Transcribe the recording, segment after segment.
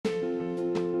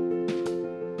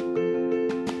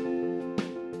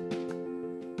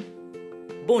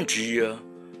Bom dia,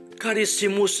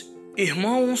 caríssimos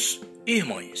irmãos e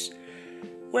irmãs.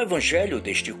 O Evangelho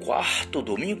deste quarto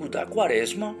domingo da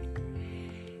Quaresma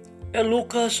é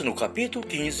Lucas no capítulo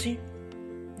 15,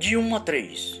 de 1 a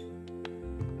 3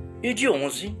 e de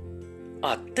 11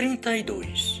 a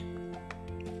 32.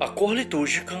 A cor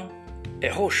litúrgica é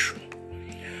roxo.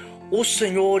 O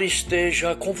Senhor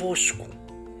esteja convosco.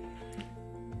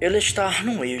 Ele está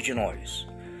no meio de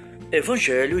nós.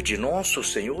 Evangelho de nosso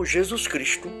Senhor Jesus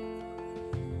Cristo,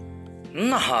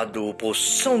 narrado por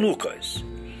São Lucas.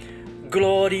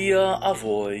 Glória a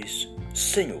vós,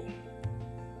 Senhor.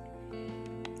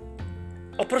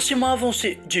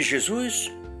 Aproximavam-se de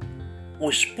Jesus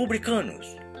os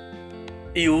publicanos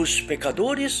e os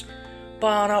pecadores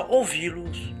para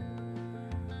ouvi-los.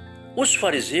 Os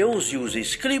fariseus e os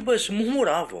escribas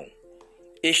murmuravam: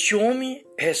 este homem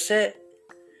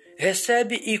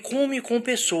recebe e come com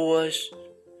pessoas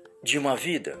de má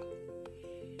vida.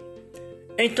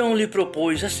 Então lhe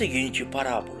propôs a seguinte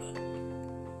parábola.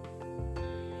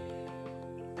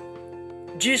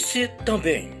 Disse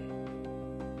também: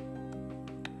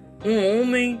 um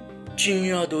homem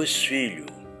tinha 2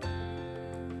 filhos.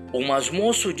 O mais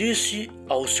moço disse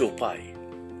ao seu pai: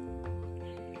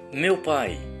 meu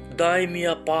pai, dai-me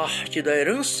a parte da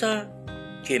herança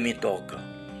que me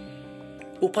toca.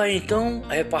 O pai então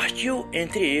repartiu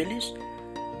entre eles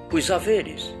os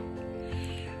haveres.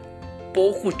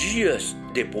 Poucos dias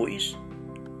depois,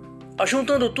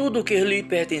 ajuntando tudo o que lhe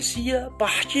pertencia,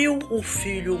 partiu o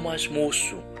filho mais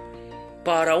moço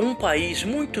para um país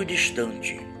muito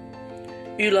distante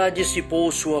e lá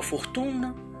dissipou sua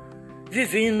fortuna,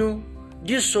 vivendo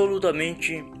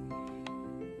dissolutamente.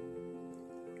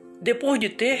 Depois de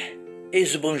ter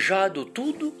esbanjado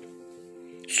tudo,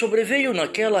 sobreveio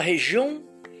naquela região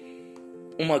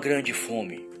uma grande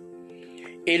fome.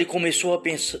 Ele começou a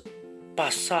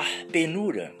passar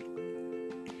penura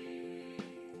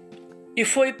e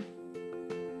foi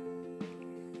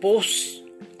pôs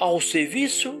ao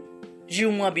serviço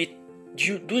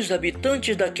dos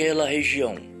habitantes daquela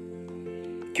região,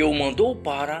 que o mandou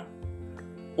para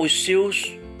os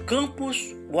seus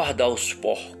campos guardar os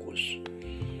porcos.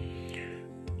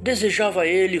 Desejava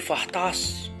ele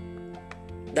fartar-se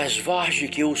das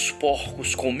vargens que os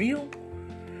porcos comiam,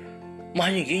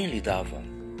 mas ninguém lhe dava.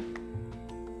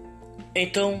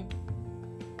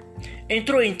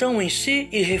 Entrou em si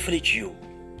e refletiu: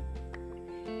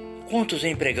 quantos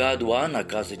empregados há na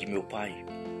casa de meu pai,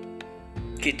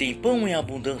 que tem pão em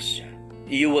abundância,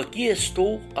 e eu aqui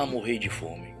estou a morrer de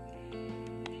fome.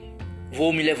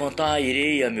 Vou me levantar e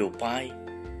irei a meu pai,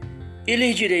 e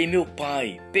lhe direi: meu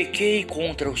pai, pequei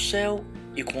contra o céu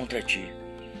e contra ti.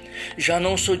 Já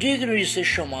não sou digno de ser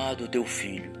chamado teu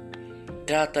filho.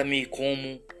 Trata-me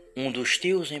como um dos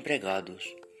teus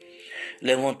empregados.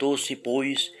 Levantou-se,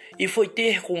 pois, e foi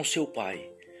ter com seu pai.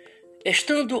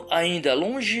 Estando ainda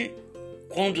longe,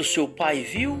 quando seu pai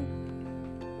viu,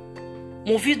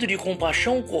 movido de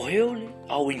compaixão, correu-lhe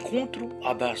ao encontro,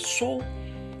 abraçou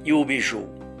e o beijou.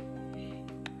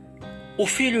 O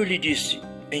filho lhe disse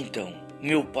então: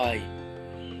 meu pai,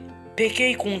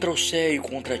 pequei contra o céu e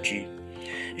contra ti.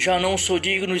 Já não sou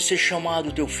digno de ser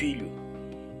chamado teu filho.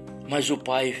 Mas o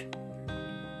pai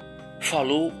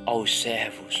falou aos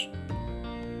servos: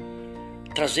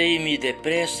 trazei-me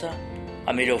depressa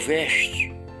a melhor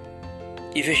veste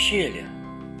e vesti-lhe.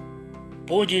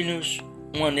 Ponde-lhes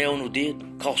um anel no dedo,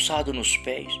 calçado nos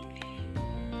pés.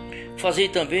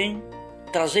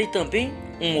 Trazei também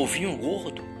um ovinho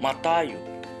gordo, matai-o.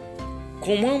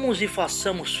 Comamos e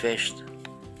façamos festa.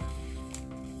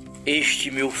 Este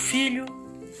meu filho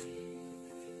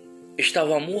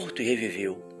estava morto e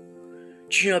reviveu.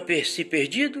 Tinha se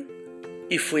perdido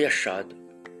e foi achado.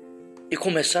 E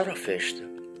começaram a festa.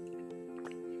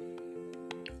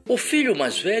 O filho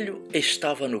mais velho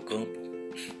estava no campo.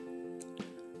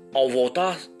 Ao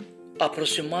voltar,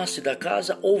 aproximar-se da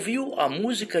casa, ouviu a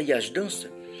música e as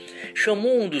danças.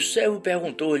 Chamou um dos servos e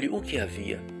perguntou-lhe o que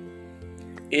havia.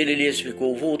 Ele lhe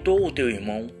explicou: voltou o teu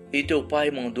irmão, e teu pai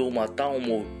mandou matar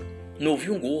um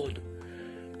novinho gordo,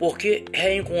 porque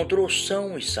reencontrou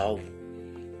são e salvo.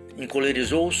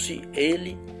 Encolerizou-se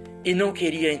ele e não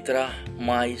queria entrar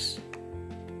mais.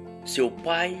 Seu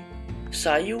pai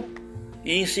saiu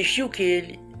e insistiu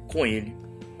com ele.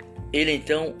 Ele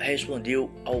então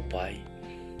respondeu ao pai: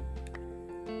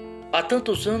 há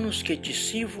tantos anos que te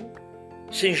sirvo,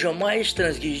 sem jamais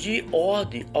transgredir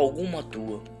ordem alguma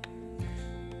tua,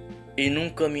 e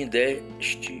nunca me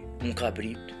deste um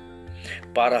cabrito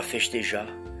para festejar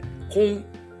com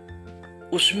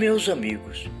os meus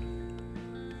amigos.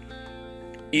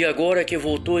 E agora que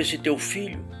voltou esse teu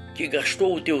filho, que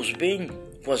gastou os teus bens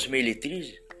com as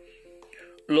meretrizes?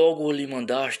 Logo lhe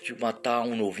mandaste matar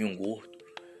um novinho gordo.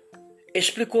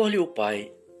 Explicou-lhe o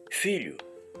pai: Filho,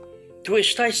 tu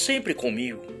estás sempre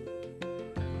comigo,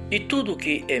 e tudo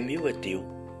que é meu é teu.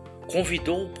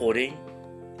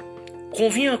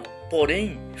 Convinha,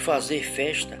 porém, fazer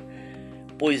festa,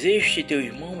 pois este teu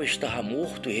irmão estava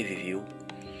morto e reviveu.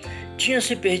 Tinha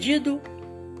se perdido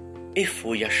e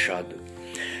foi achado.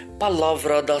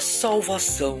 Palavra da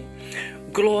salvação.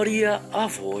 Glória a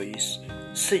vós,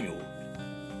 Senhor.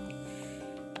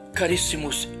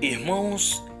 Caríssimos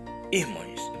irmãos e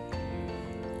irmãs,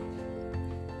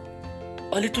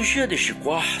 a liturgia deste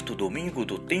quarto domingo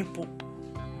do tempo,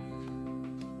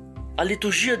 a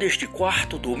liturgia deste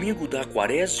quarto domingo da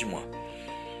Quaresma,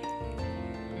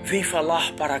 vem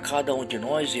falar para cada um de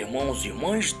nós, irmãos e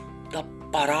irmãs, da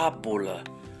parábola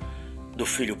do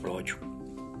filho pródigo,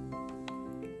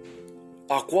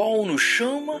 a qual nos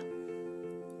chama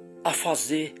a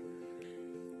fazer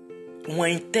uma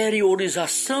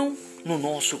interiorização no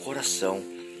nosso coração,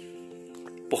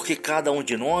 porque cada um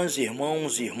de nós,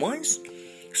 irmãos e irmãs,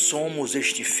 somos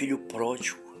este filho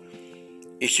pródigo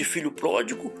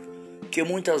que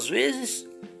muitas vezes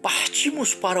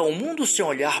partimos para o mundo sem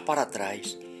olhar para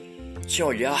trás, sem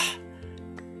olhar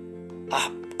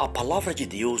a palavra de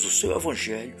Deus, o seu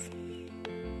Evangelho,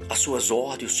 as suas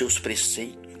ordens, os seus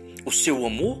preceitos, o seu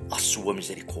amor, a sua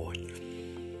misericórdia.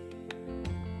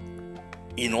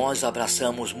 E nós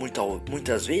abraçamos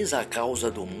muitas vezes a causa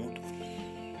do mundo.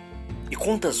 E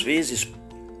quantas vezes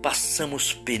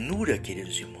passamos penúria,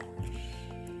 queridos irmãos?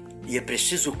 E é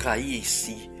preciso cair em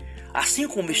si. Assim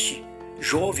como este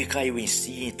jovem caiu em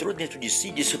si, entrou dentro de si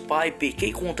e disse: Pai,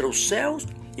 pequei contra os céus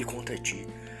e contra ti.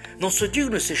 Não sou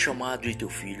digno de ser chamado de teu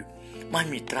filho, mas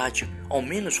me trate ao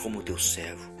menos como teu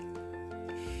servo.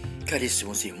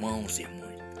 Caríssimos irmãos e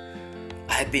irmãs,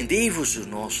 arrependei-vos dos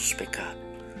nossos pecados.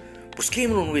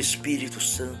 Busquemos no Espírito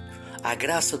Santo a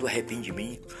graça do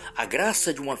arrependimento, a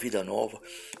graça de uma vida nova,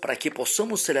 para que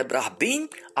possamos celebrar bem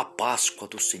a Páscoa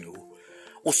do Senhor.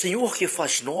 O Senhor que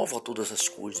faz nova todas as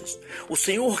coisas, o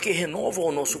Senhor que renova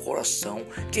o nosso coração,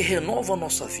 que renova a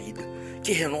nossa vida,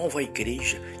 que renova a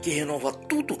igreja, que renova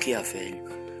tudo que é velho.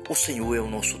 O Senhor é o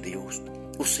nosso Deus,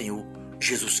 o Senhor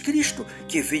Jesus Cristo,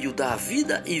 que veio dar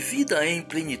vida e vida em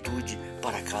plenitude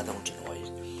para cada um de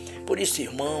nós. Por isso,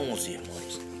 irmãos e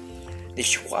irmãs,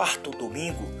 neste quarto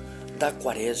domingo da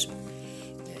Quaresma,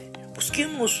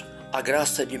 busquemos a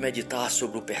graça de meditar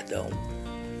sobre o perdão,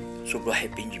 sobre o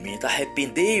arrependimento.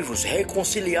 Arrependei-vos,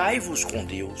 reconciliai-vos com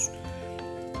Deus,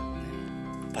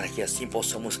 para que assim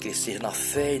possamos crescer na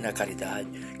fé e na caridade,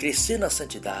 crescer na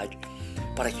santidade,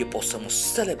 para que possamos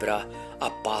celebrar a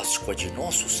Páscoa de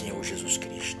nosso Senhor Jesus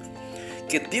Cristo.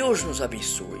 Que Deus nos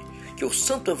abençoe, que o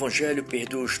Santo Evangelho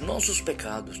perdoe os nossos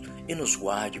pecados e nos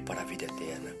guarde para a vida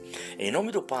eterna. Em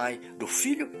nome do Pai, do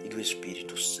Filho e do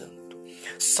Espírito Santo.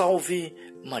 Salve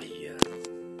Maria.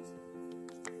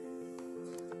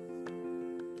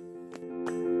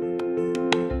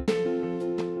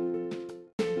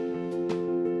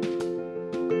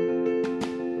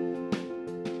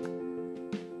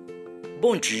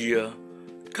 Bom dia,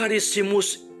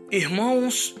 caríssimos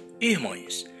irmãos e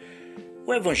irmãs.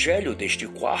 O Evangelho deste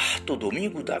quarto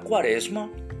domingo da Quaresma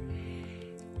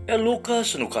é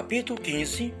Lucas no capítulo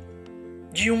 15,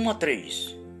 de 1 a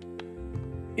 3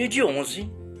 e de 11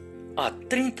 a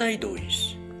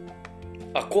 32.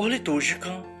 A cor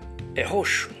litúrgica é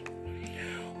roxo.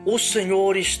 O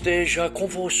Senhor esteja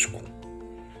convosco.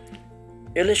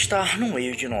 Ele está no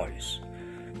meio de nós.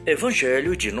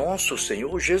 Evangelho de nosso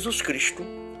Senhor Jesus Cristo,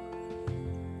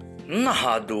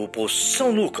 narrado por São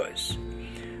Lucas.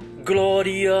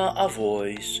 Glória a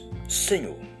vós,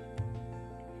 Senhor.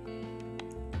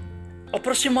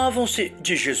 Aproximavam-se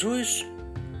de Jesus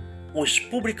os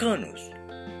publicanos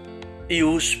e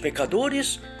os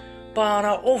pecadores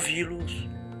para ouvi-los.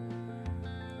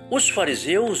 Os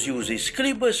fariseus e os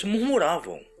escribas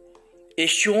murmuravam: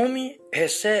 Este homem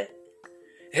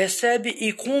recebe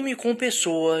e come com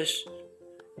pessoas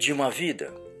de má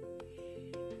vida.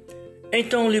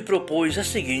 Então lhe propôs a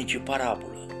seguinte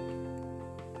parábola.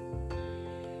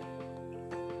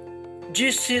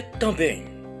 Disse também: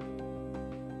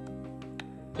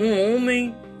 Um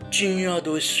homem tinha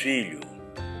 2 filhos.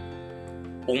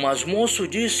 O mais moço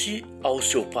disse ao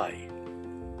seu pai: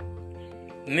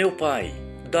 Meu pai,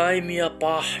 dai-me a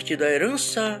parte da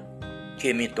herança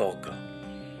que me toca.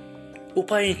 O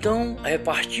pai então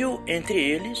repartiu entre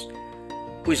eles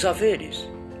os haveres.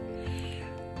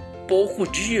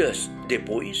 Poucos dias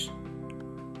depois,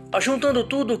 ajuntando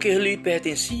tudo que lhe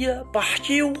pertencia,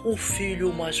 partiu o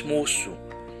filho mais moço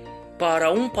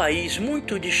para um país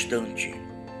muito distante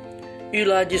e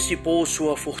lá dissipou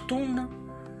sua fortuna,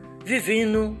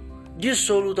 vivendo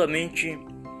dissolutamente.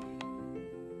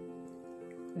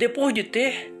 Depois de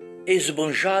ter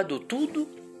esbanjado tudo,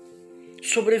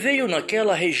 sobreveio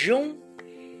naquela região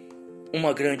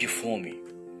uma grande fome.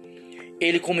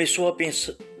 Ele começou a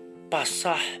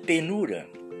passar penúria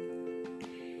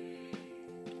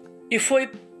e foi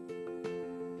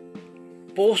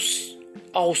pôs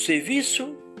ao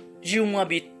serviço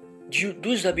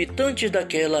dos habitantes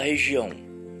daquela região,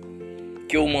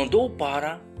 que o mandou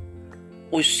para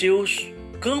os seus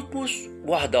campos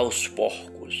guardar os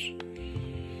porcos.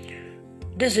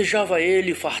 Desejava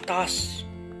ele fartar-se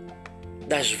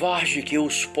das vargens que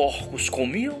os porcos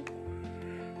comiam,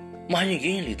 mas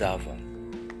ninguém lhe dava.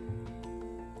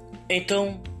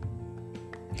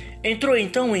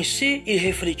 Entrou em si e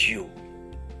refletiu: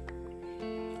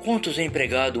 quantos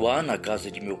empregados há na casa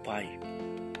de meu pai,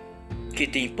 que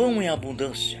tem pão em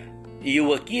abundância, e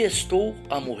eu aqui estou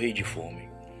a morrer de fome.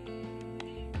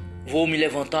 Vou me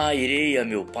levantar, irei a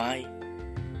meu pai,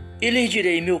 e lhe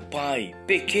direi: meu pai,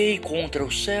 pequei contra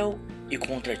o céu e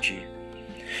contra ti.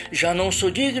 Já não sou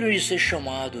digno de ser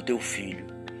chamado teu filho.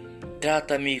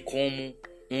 Trata-me como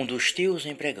um dos teus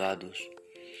empregados.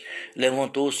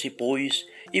 Levantou-se, pois,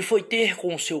 e foi ter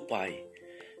com seu pai.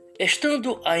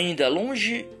 Estando ainda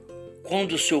longe,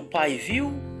 quando seu pai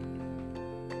viu,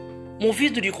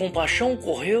 movido de compaixão,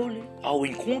 correu-lhe ao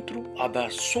encontro,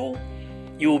 abraçou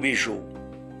e o beijou.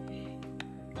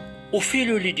 O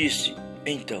filho lhe disse: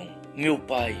 então, meu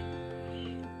pai,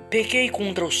 pequei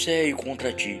contra o céu e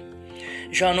contra ti.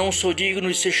 Já não sou digno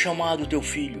de ser chamado teu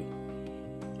filho.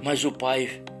 Mas o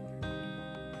pai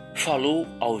falou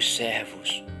aos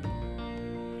servos: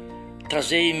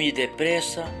 trazei-me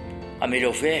depressa a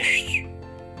melhor veste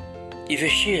e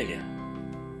vesti-lhe.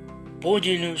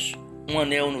 Ponde-nos um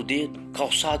anel no dedo,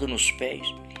 calçado nos pés.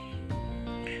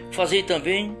 Trazei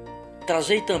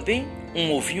também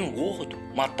um ovinho gordo,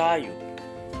 matai-o.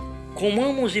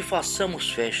 Comamos e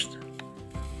façamos festa.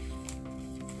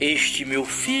 Este meu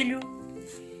filho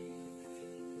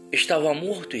estava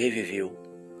morto e reviveu.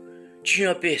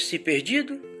 Tinha se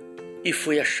perdido e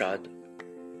foi achado.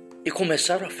 E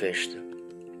começaram a festa.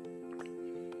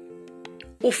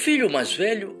 O filho mais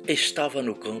velho estava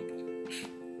no campo.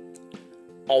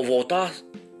 Ao voltar,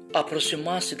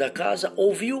 aproximar-se da casa,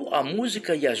 ouviu a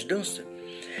música e as danças.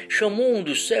 Chamou um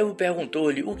dos servos e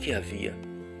perguntou-lhe o que havia.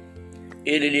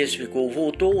 Ele lhe explicou: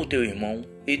 voltou o teu irmão,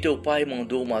 e teu pai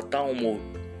mandou matar um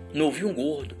novinho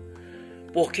gordo,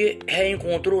 porque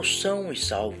reencontrou são e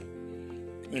salvo.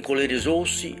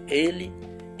 Encolerizou-se ele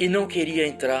e não queria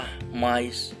entrar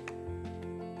mais.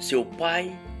 Seu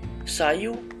pai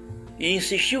saiu e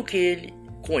insistiu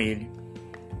com ele.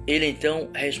 Ele então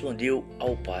respondeu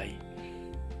ao pai: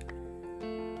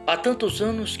 há tantos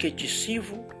anos que te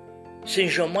sirvo, sem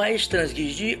jamais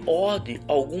transgredir ordem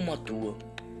alguma tua,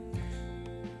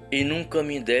 e nunca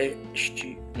me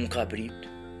deste um cabrito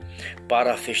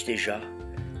para festejar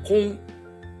com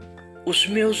os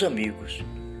meus amigos.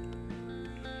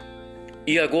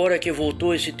 E agora que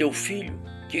voltou esse teu filho,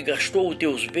 que gastou os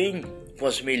teus bens com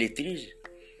as meretrizes,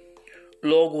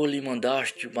 logo lhe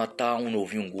mandaste matar um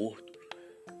novinho gordo.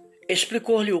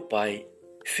 Explicou-lhe o pai: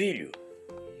 filho,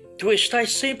 tu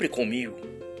estás sempre comigo,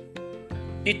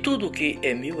 e tudo que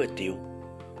é meu é teu.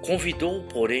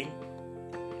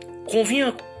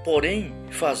 Convinha, porém,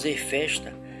 fazer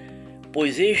festa,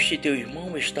 pois este teu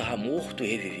irmão estava morto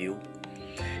e reviveu.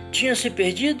 Tinha se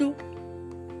perdido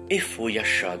e foi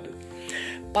achado.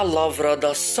 Palavra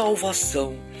da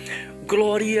salvação.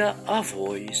 Glória a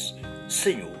vós,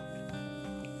 Senhor.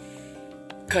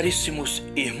 Caríssimos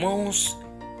irmãos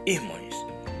e irmãs,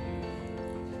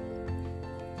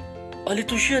 a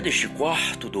liturgia deste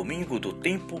quarto domingo do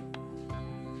tempo,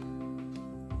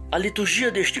 a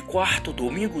liturgia deste quarto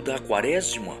domingo da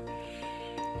Quaresma,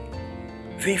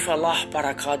 vem falar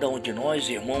para cada um de nós,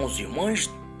 irmãos e irmãs,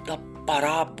 da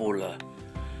parábola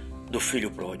do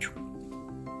filho pródigo,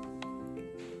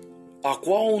 a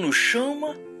qual nos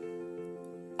chama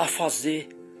a fazer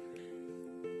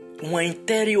uma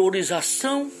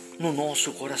interiorização no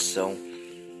nosso coração,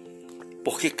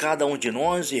 porque cada um de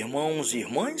nós, irmãos e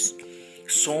irmãs,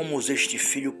 somos este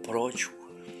filho pródigo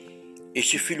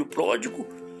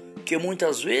que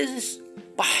muitas vezes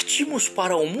partimos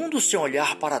para o mundo sem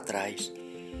olhar para trás,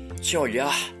 sem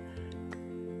olhar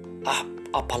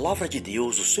a palavra de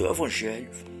Deus, o seu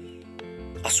Evangelho,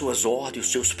 as suas ordens,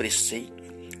 os seus preceitos,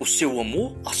 o seu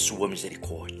amor, a sua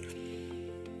misericórdia.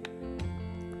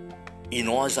 E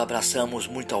nós abraçamos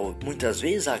muitas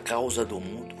vezes a causa do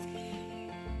mundo.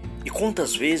 E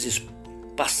quantas vezes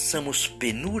passamos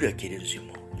penúria, queridos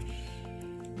irmãos?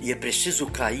 E é preciso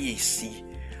cair em si.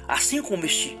 Assim como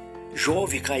este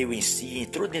jovem caiu em si,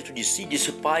 entrou dentro de si e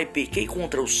disse: Pai, pequei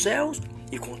contra os céus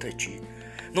e contra ti.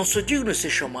 Não sou digno de ser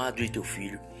chamado de teu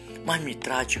filho, mas me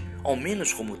trate ao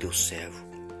menos como teu servo.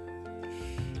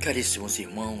 Caríssimos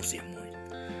irmãos e irmãs,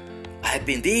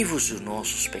 arrependei-vos dos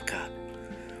nossos pecados.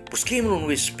 Busquemo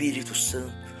no Espírito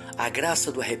Santo a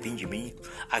graça do arrependimento,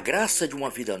 a graça de uma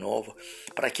vida nova,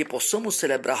 para que possamos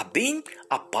celebrar bem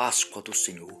a Páscoa do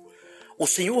Senhor. O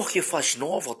Senhor que faz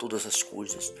nova todas as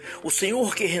coisas, o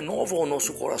Senhor que renova o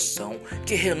nosso coração,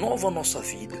 que renova a nossa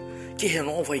vida, que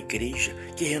renova a igreja,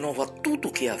 que renova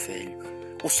tudo que é velho.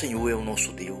 O Senhor é o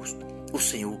nosso Deus, o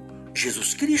Senhor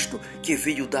Jesus Cristo, que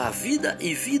veio dar vida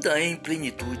e vida em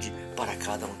plenitude para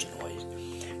cada um de nós.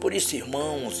 Por isso,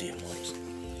 irmãos e irmãs,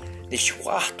 neste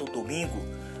quarto domingo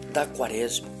da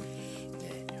Quaresma,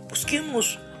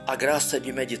 busquemos a graça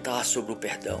de meditar sobre o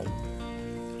perdão,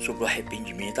 sobre o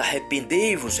arrependimento.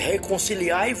 Arrependei-vos,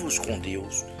 reconciliai-vos com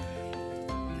Deus,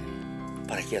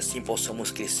 para que assim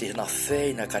possamos crescer na fé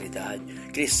e na caridade,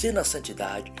 crescer na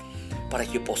santidade, para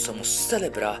que possamos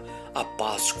celebrar a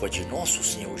Páscoa de nosso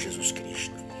Senhor Jesus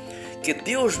Cristo. Que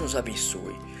Deus nos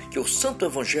abençoe, que o Santo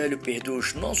Evangelho perdoe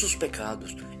os nossos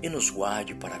pecados e nos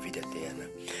guarde para a vida eterna.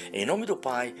 Em nome do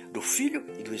Pai, do Filho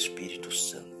e do Espírito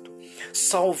Santo.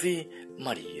 Salve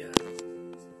Maria.